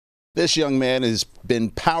This young man has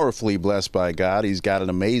been powerfully blessed by God. He's got an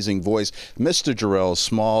amazing voice, Mr. Jarell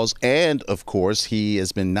Smalls, and of course, he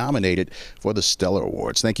has been nominated for the Stellar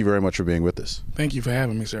Awards. Thank you very much for being with us. Thank you for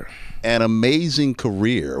having me, sir. An amazing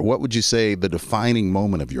career. What would you say the defining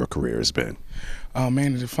moment of your career has been?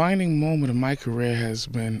 Man, the defining moment of my career has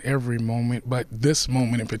been every moment, but this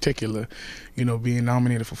moment in particular, being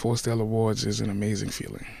nominated for 4 Stellar Awards is an amazing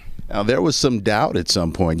feeling. Now, there was some doubt at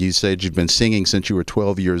some point. You said you've been singing since you were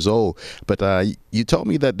 12 years old, but you told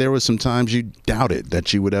me that there were some times you doubted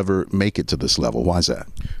that you would ever make it to this level. Why is that?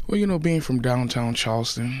 Well, being from downtown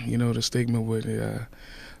Charleston, the stigma would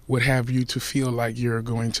have you to feel like you're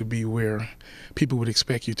going to be where people would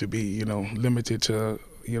expect you to be, limited to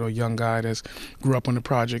a young guy that's grew up on the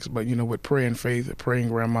projects, but with prayer and faith, a praying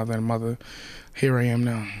grandmother and mother, here I am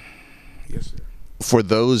now. Yes, sir. For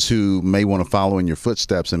those who may want to follow in your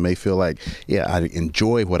footsteps and may feel like, yeah, I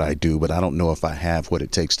enjoy what I do, but I don't know if I have what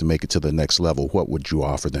it takes to make it to the next level, what would you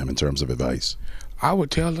offer them in terms of advice? I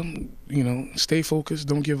would tell them, stay focused,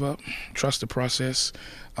 don't give up, trust the process.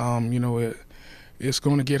 It's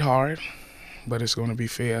going to get hard, but it's going to be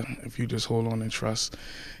fair if you just hold on and trust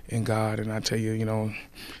in God. And I tell you,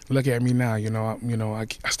 look at me now. I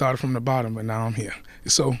started from the bottom, but now I'm here.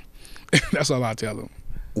 So that's all I tell them.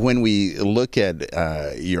 When we look at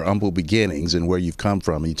your humble beginnings and where you've come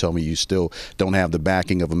from, you told me you still don't have the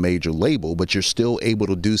backing of a major label, but you're still able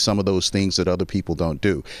to do some of those things that other people don't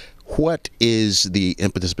do. What is the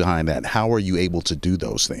impetus behind that? How are you able to do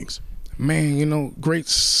those things? Man, great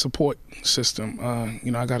support system.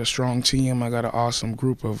 I got a strong team. I got an awesome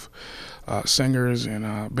group of singers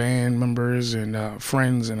and band members and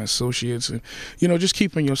friends and associates. And, just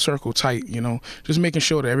keeping your circle tight, just making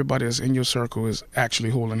sure that everybody that's in your circle is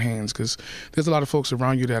actually holding hands, because there's a lot of folks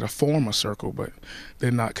around you that form a circle, but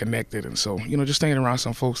they're not connected. And so, just staying around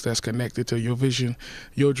some folks that's connected to your vision,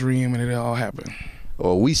 your dream, and it'll all happen.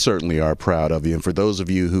 Well, we certainly are proud of you. And for those of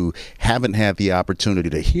you who haven't had the opportunity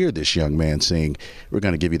to hear this young man sing, we're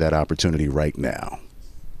going to give you that opportunity right now.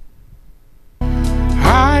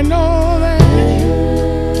 I know that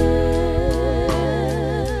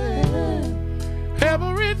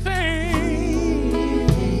everything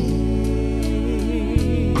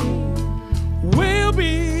will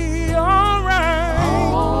be all right.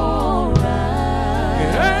 All right.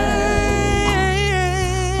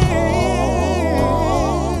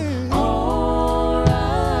 All right.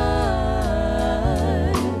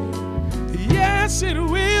 Yes, it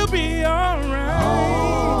will be all right.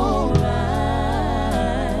 All right.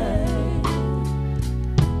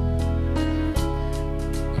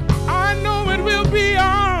 I know it will be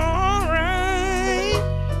all right.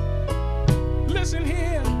 Listen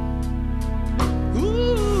here.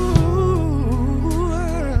 Ooh.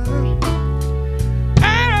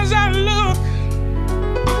 As I look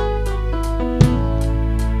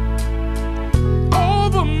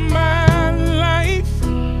over my life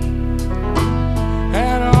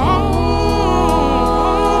and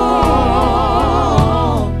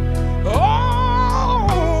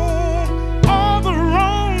all the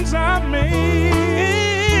wrongs I've made,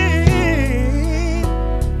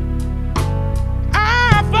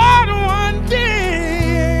 I thought one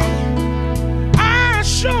day I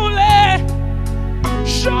surely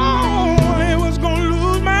was gonna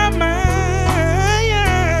lose my mind,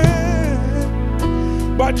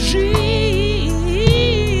 but Jesus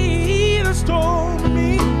told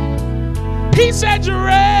me, he said,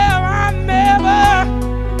 Jarell,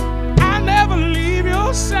 I never leave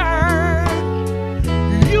your side.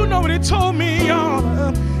 You know what he told me, y'all.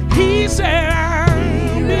 He said, I'll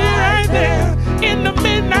be right there in the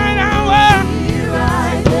midnight hour.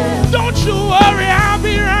 Right there. Don't you worry, I'll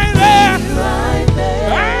be right there. Right there.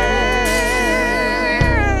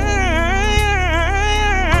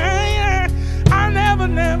 I never,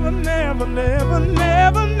 never, never, never,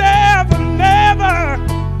 never, never, never,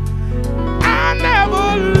 I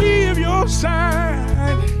never leave your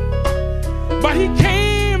side. But he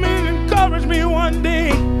came and encouraged me one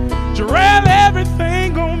day, Jarell,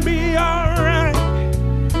 everything gonna be all right.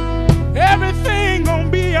 Everything gonna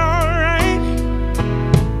be all right.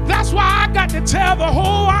 That's why I got to tell the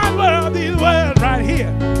whole wide world these words right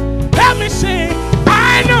here. Let me sing.